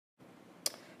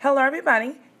Hello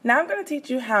everybody. Now I'm going to teach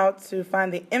you how to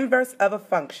find the inverse of a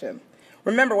function.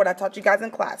 Remember what I taught you guys in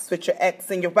class. Switch your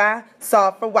x and your y,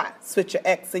 solve for y. Switch your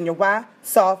x and your y,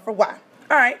 solve for y.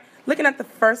 Alright, looking at the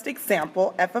first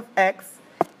example, f of x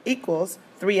equals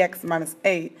 3x minus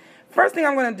 8. First thing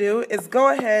I'm going to do is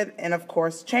go ahead and, of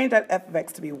course, change that f of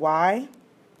x to be y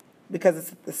because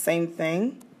it's the same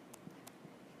thing.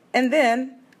 And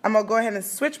then I'm going to go ahead and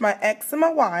switch my x and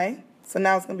my y. So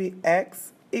now it's going to be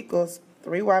x equals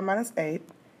 3y minus 8.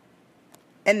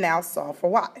 And now solve for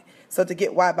y. So to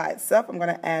get y by itself, I'm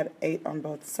going to add 8 on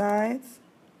both sides.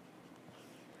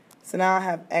 So now I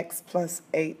have x plus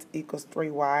 8 equals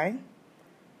 3y.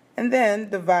 And then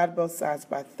divide both sides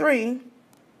by 3.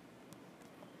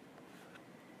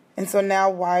 And so now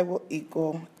y will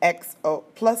equal x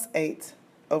plus 8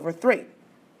 over 3.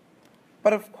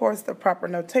 But of course, the proper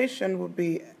notation would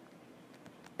be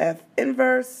f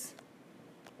inverse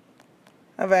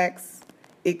of x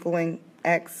equaling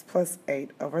x plus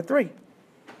 8 over 3.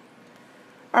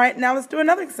 Alright, now let's do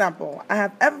another example. I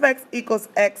have f of x equals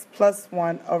x plus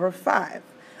 1 over 5.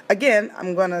 Again,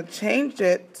 I'm going to change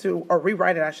it to, or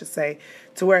rewrite it I should say,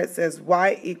 to where it says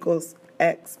y equals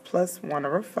x plus 1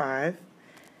 over 5.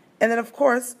 And then of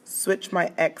course, switch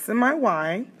my x and my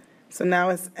y. So now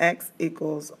it's x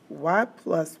equals y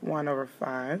plus 1 over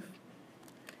 5.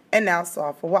 And now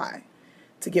solve for y.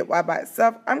 To get y by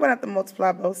itself, I'm going to have to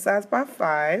multiply both sides by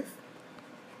 5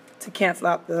 to cancel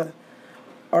out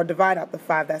or divide out the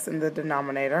 5 that's in the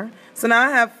denominator. So now I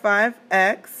have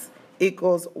 5x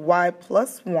equals y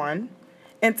plus 1.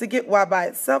 And to get y by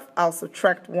itself, I'll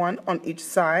subtract 1 on each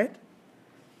side.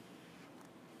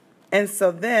 And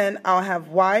so then I'll have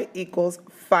y equals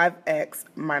 5x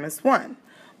minus 1.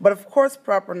 But of course,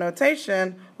 proper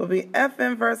notation will be f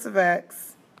inverse of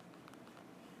x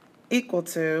equal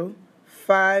to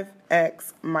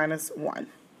 5x minus 1.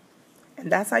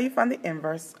 And that's how you find the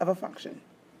inverse of a function.